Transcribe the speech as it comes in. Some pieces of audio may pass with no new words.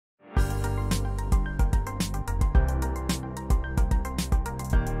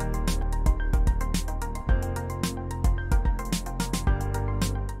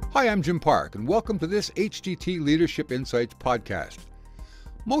Hi, I'm Jim Park, and welcome to this HDT Leadership Insights podcast.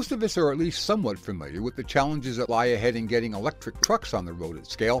 Most of us are at least somewhat familiar with the challenges that lie ahead in getting electric trucks on the road at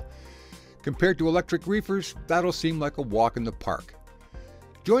scale. Compared to electric reefers, that'll seem like a walk in the park.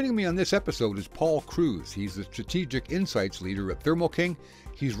 Joining me on this episode is Paul Cruz. He's the Strategic Insights Leader at Thermo.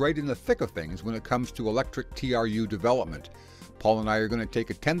 He's right in the thick of things when it comes to electric TRU development. Paul and I are going to take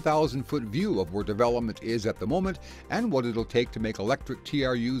a 10,000-foot view of where development is at the moment and what it'll take to make electric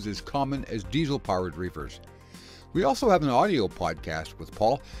TRUs as common as diesel-powered reefers. We also have an audio podcast with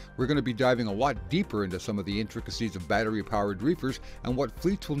Paul. We're going to be diving a lot deeper into some of the intricacies of battery-powered reefers and what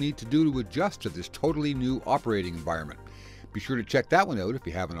fleets will need to do to adjust to this totally new operating environment. Be sure to check that one out if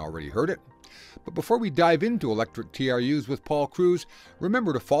you haven't already heard it. But before we dive into electric TRUs with Paul Cruz,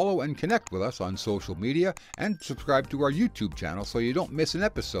 remember to follow and connect with us on social media and subscribe to our YouTube channel so you don't miss an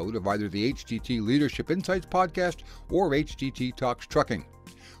episode of either the HDT Leadership Insights podcast or HDT Talks Trucking.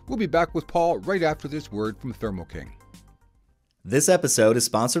 We'll be back with Paul right after this word from Thermo. This episode is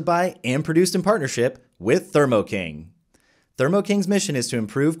sponsored by and produced in partnership with Thermo. Thermo King's mission is to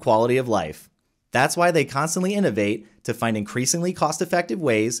improve quality of life. That's why they constantly innovate to find increasingly cost-effective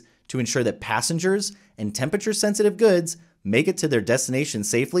ways to ensure that passengers and temperature-sensitive goods make it to their destination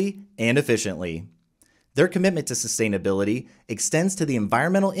safely and efficiently. Their commitment to sustainability extends to the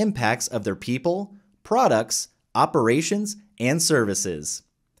environmental impacts of their people, products, operations, and services.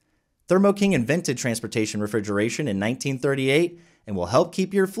 Thermo King invented transportation refrigeration in 1938 and will help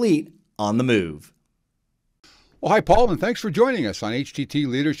keep your fleet on the move. Well, hi, Paul, and thanks for joining us on HDT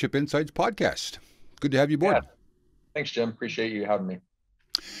Leadership Insights podcast. Good to have you aboard. Yeah. Thanks, Jim. Appreciate you having me.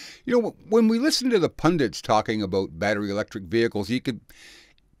 You know, when we listen to the pundits talking about battery electric vehicles, you could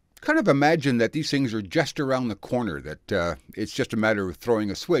kind of imagine that these things are just around the corner, that it's just a matter of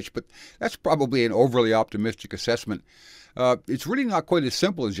throwing a switch, but that's probably an overly optimistic assessment. It's really not quite as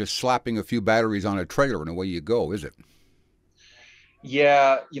simple as just slapping a few batteries on a trailer and away you go, is it?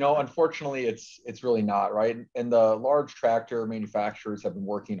 Yeah, unfortunately, it's really not, right? And the large tractor manufacturers have been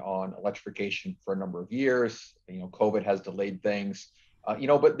working on electrification for a number of years. COVID has delayed things,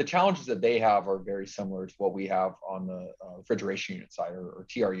 but the challenges that they have are very similar to what we have on the refrigeration unit side or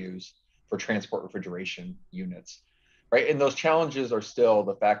TRUs for transport refrigeration units, right? And those challenges are still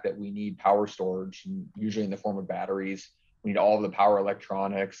the fact that we need power storage, usually in the form of batteries. We need all of the power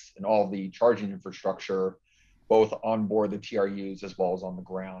electronics and all of the charging infrastructure, both on board the TRUs as well as on the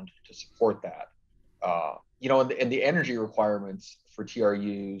ground to support that. And the energy requirements for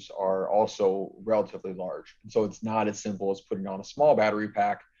TRUs are also relatively large. And so it's not as simple as putting on a small battery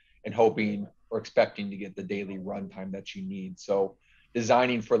pack and hoping or expecting to get the daily runtime that you need. So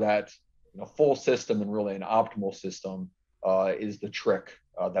designing for that full system and really an optimal system is the trick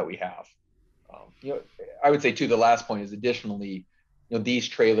that we have. I would say too, the last point is additionally, these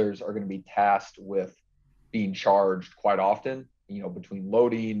trailers are going to be tasked with being charged quite often, between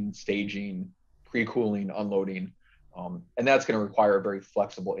loading, staging, pre-cooling, unloading. And that's going to require a very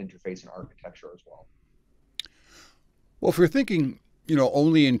flexible interface and architecture as well. Well, if you're thinking,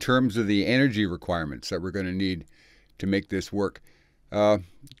 only in terms of the energy requirements that we're going to need to make this work, can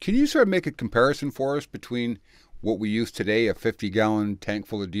you sort of make a comparison for us between what we use today, a 50-gallon tank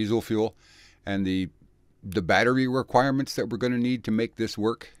full of diesel fuel, and the battery requirements that we're going to need to make this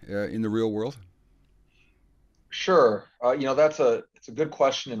work in the real world? Sure. It's a good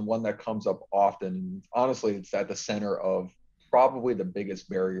question and one that comes up often. Honestly, it's at the center of probably the biggest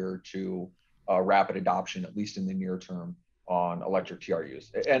barrier to rapid adoption, at least in the near term, on electric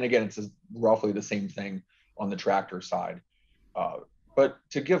TRUs. And again, it's roughly the same thing on the tractor side. But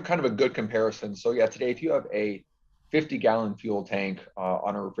to give kind of a good comparison, so yeah, today, if you have a 50-gallon fuel tank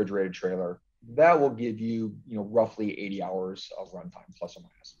on a refrigerated trailer, that will give you, roughly 80 hours of runtime, plus or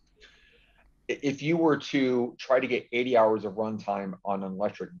minus. If you were to try to get 80 hours of runtime on an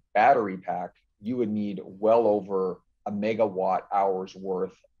electric battery pack, you would need well over a megawatt hours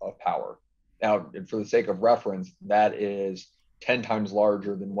worth of power. Now, for the sake of reference, that is 10 times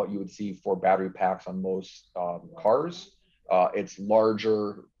larger than what you would see for battery packs on most cars. It's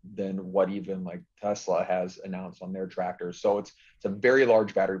larger than what even like Tesla has announced on their tractors. So it's a very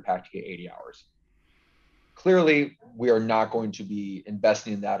large battery pack to get 80 hours. Clearly, we are not going to be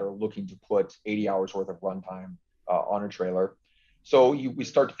investing in that or looking to put 80 hours worth of runtime on a trailer. So we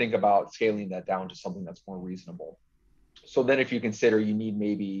start to think about scaling that down to something that's more reasonable. So then if you consider you need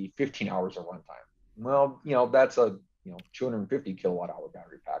maybe 15 hours of runtime, well, that's a 250 kilowatt hour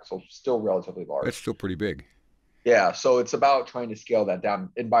battery pack. So still relatively large. That's still pretty big. Yeah. So it's about trying to scale that down.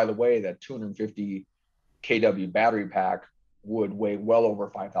 And by the way, that 250 kW battery pack would weigh well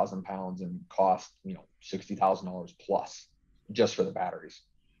over 5,000 pounds and cost, $60,000 plus just for the batteries.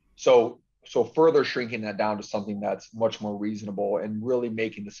 So further shrinking that down to something that's much more reasonable and really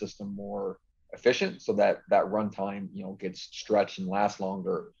making the system more efficient so that that runtime, gets stretched and lasts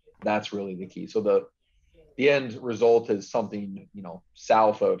longer. That's really the key. So the end result is something,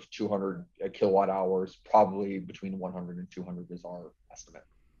 south of 200 kilowatt hours, probably between 100 and 200 is our estimate.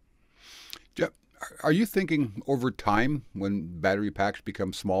 Jeff, are you thinking over time, when battery packs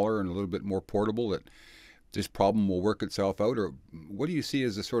become smaller and a little bit more portable, that this problem will work itself out? Or what do you see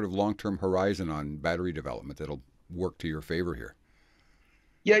as a sort of long-term horizon on battery development that'll work to your favor here?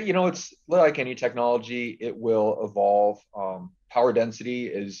 Yeah, it's like any technology, it will evolve. Power density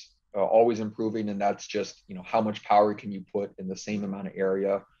is always improving, and that's just, how much power can you put in the same amount of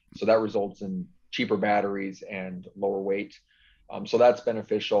area. So that results in cheaper batteries and lower weight. So that's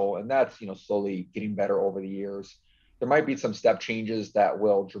beneficial, and that's, slowly getting better over the years. There might be some step changes that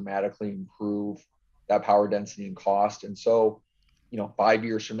will dramatically improve that power density and cost. And so, 5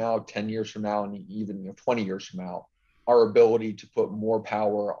 years from now, 10 years from now, and even 20 years from now, our ability to put more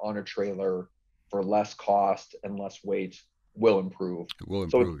power on a trailer for less cost and less weight will improve. It will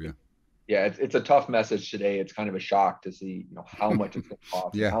So improve, yeah. yeah, it's a tough message today. It's kind of a shock to see, how much it's going to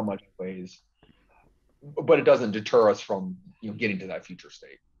cost and Yeah. how much it weighs, but it doesn't deter us from, getting to that future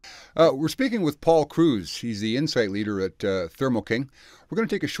state. We're speaking with Paul Cruz. He's the insight leader at Thermo King. We're going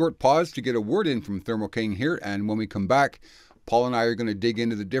to take a short pause to get a word in from Thermo King here, and when we come back, Paul and I are going to dig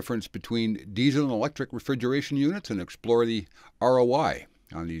into the difference between diesel and electric refrigeration units and explore the ROI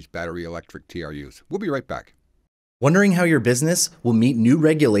on these battery electric TRUs. We'll be right back. Wondering how your business will meet new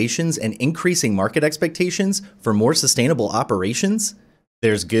regulations and increasing market expectations for more sustainable operations?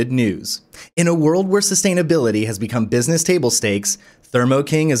 There's good news. In a world where sustainability has become business table stakes, Thermo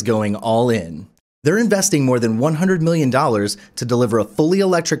King is going all in. They're investing more than $100 million to deliver a fully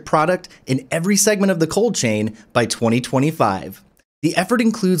electric product in every segment of the cold chain by 2025. The effort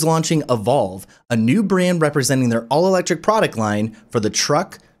includes launching Evolve, a new brand representing their all-electric product line for the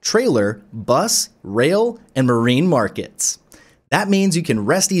truck, trailer, bus, rail, and marine markets. That means you can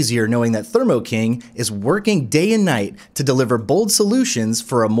rest easier knowing that Thermo King is working day and night to deliver bold solutions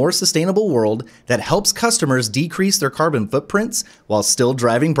for a more sustainable world that helps customers decrease their carbon footprints while still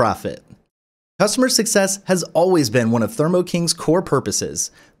driving profit. Customer success has always been one of Thermo King's core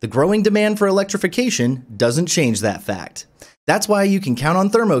purposes. The growing demand for electrification doesn't change that fact. That's why you can count on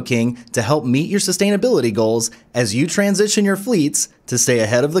Thermo King to help meet your sustainability goals as you transition your fleets to stay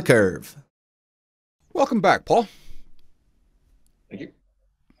ahead of the curve. Welcome back, Paul. Thank you.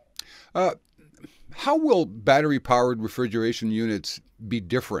 How will battery-powered refrigeration units be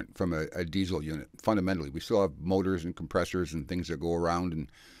different from a diesel unit fundamentally? We still have motors and compressors and things that go around and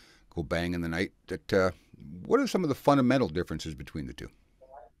go bang in the night. What are some of the fundamental differences between the two?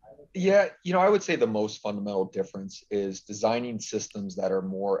 Yeah, I would say the most fundamental difference is designing systems that are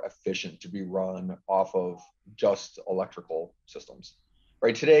more efficient to be run off of just electrical systems.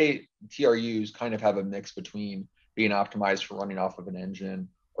 Right today, TRUs kind of have a mix between being optimized for running off of an engine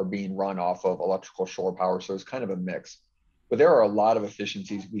or being run off of electrical shore power. So it's kind of a mix. But there are a lot of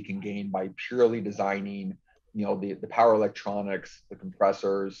efficiencies we can gain by purely designing, the power electronics, the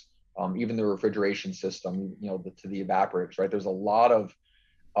compressors, even the refrigeration system, to the evaporators, right? There's a lot of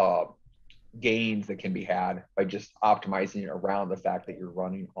gains that can be had by just optimizing it around the fact that you're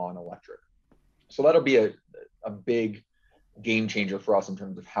running on electric. So that'll be a big game changer for us in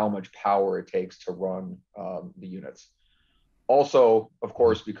terms of how much power it takes to run the units. Also, of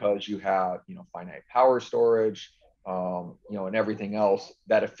course, because you have, finite power storage, and everything else,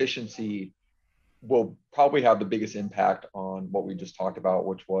 that efficiency will probably have the biggest impact on what we just talked about,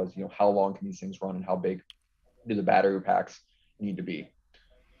 which was, how long can these things run and how big do the battery packs need to be.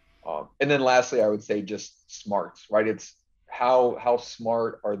 And then lastly, I would say just smarts, right? It's how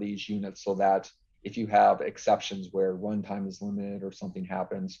smart are these units so that if you have exceptions where runtime is limited or something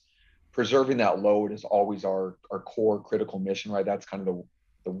happens, preserving that load is always our core critical mission, right? That's kind of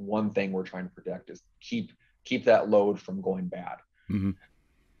the one thing we're trying to protect is keep that load from going bad. Mm-hmm.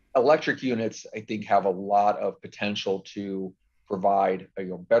 Electric units, I think, have a lot of potential to provide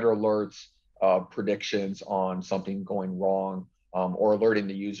better alerts, predictions on something going wrong, or alerting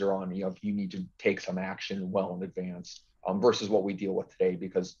the user on if you need to take some action well in advance, versus what we deal with today,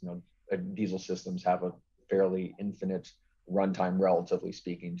 because diesel systems have a fairly infinite runtime, relatively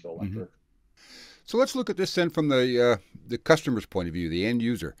speaking, to electric. Mm-hmm. So let's look at this then from the customer's point of view, the end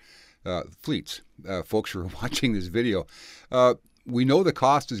user, fleets, folks who are watching this video. We know the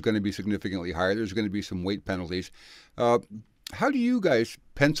cost is going to be significantly higher. There's going to be some weight penalties. How do you guys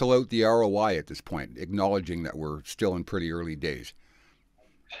pencil out the ROI at this point, acknowledging that we're still in pretty early days?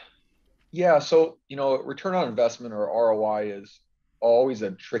 Yeah, so return on investment, or ROI, is always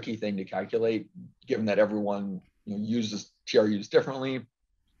a tricky thing to calculate, given that everyone uses TRUs differently.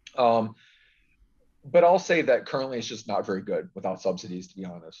 But I'll say that currently it's just not very good without subsidies, to be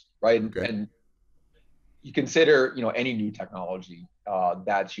honest, right? Okay. And you consider, any new technology,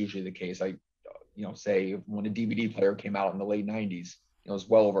 that's usually the case. Say when a DVD player came out in the late 90s, it was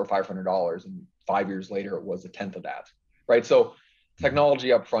well over $500, and 5 years later it was a tenth of that, right? So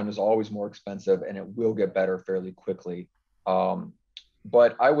technology up front is always more expensive, and it will get better fairly quickly.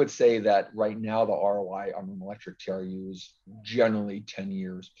 But I would say that right now the ROI on an electric TRU is generally 10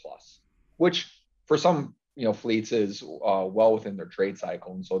 years plus, which for some fleets is well within their trade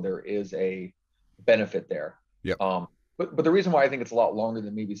cycle, and so there is a benefit there. Yep. But the reason why I think it's a lot longer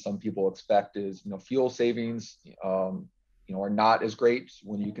than maybe some people expect is fuel savings are not as great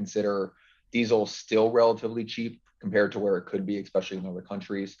when you consider diesel still relatively cheap compared to where it could be, especially in other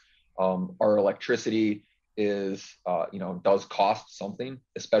countries. Our electricity is does cost something,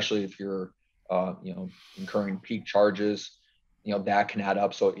 especially if you're incurring peak charges. That can add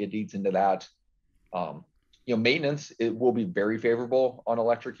up, so it eats into that. Maintenance, it will be very favorable on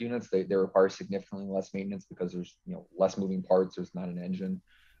electric units. They require significantly less maintenance because there's less moving parts. There's not an engine.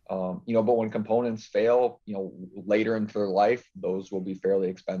 But when components fail, later into their life, those will be fairly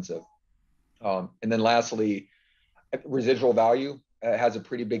expensive. And then lastly, residual value has a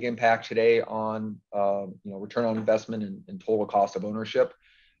pretty big impact today on return on investment and total cost of ownership.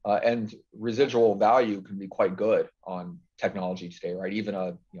 And residual value can be quite good on technology today, right? Even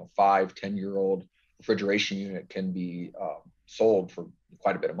a 5-10-year-old refrigeration unit can be sold for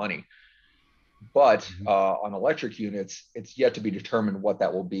quite a bit of money. But on electric units, it's yet to be determined what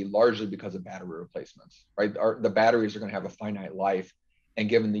that will be, largely because of battery replacements, right? The batteries are going to have a finite life, and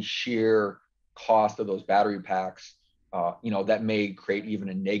given the sheer cost of those battery packs, that may create even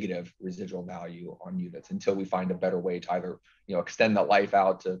a negative residual value on units until we find a better way to either extend that life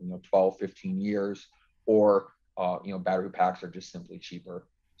out to 12, 15 years, or battery packs are just simply cheaper.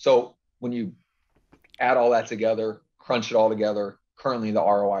 So when you add all that together, crunch it all together, currently the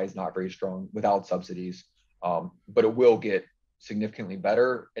ROI is not very strong without subsidies, but it will get significantly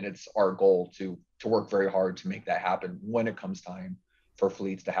better, and it's our goal to work very hard to make that happen when it comes time for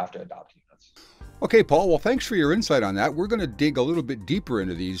fleets to have to adopt units. Okay, Paul, well, thanks for your insight on that. We're going to dig a little bit deeper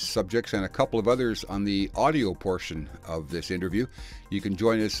into these subjects and a couple of others on the audio portion of this interview. You can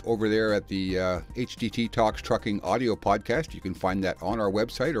join us over there at the HDT Talks Trucking audio podcast. You can find that on our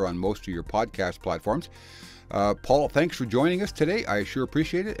website or on most of your podcast platforms. Paul, thanks for joining us today. I sure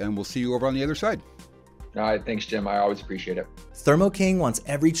appreciate it, and we'll see you over on the other side. All right, thanks, Jim. I always appreciate it. Thermo King wants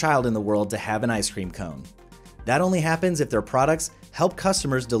every child in the world to have an ice cream cone. That only happens if their products help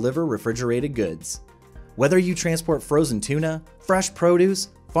customers deliver refrigerated goods. Whether you transport frozen tuna, fresh produce,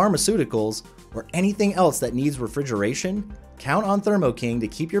 pharmaceuticals, or anything else that needs refrigeration, count on Thermo King to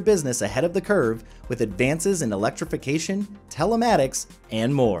keep your business ahead of the curve with advances in electrification, telematics,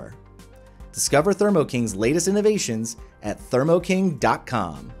 and more. Discover Thermo King's latest innovations at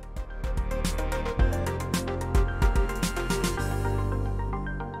thermoking.com.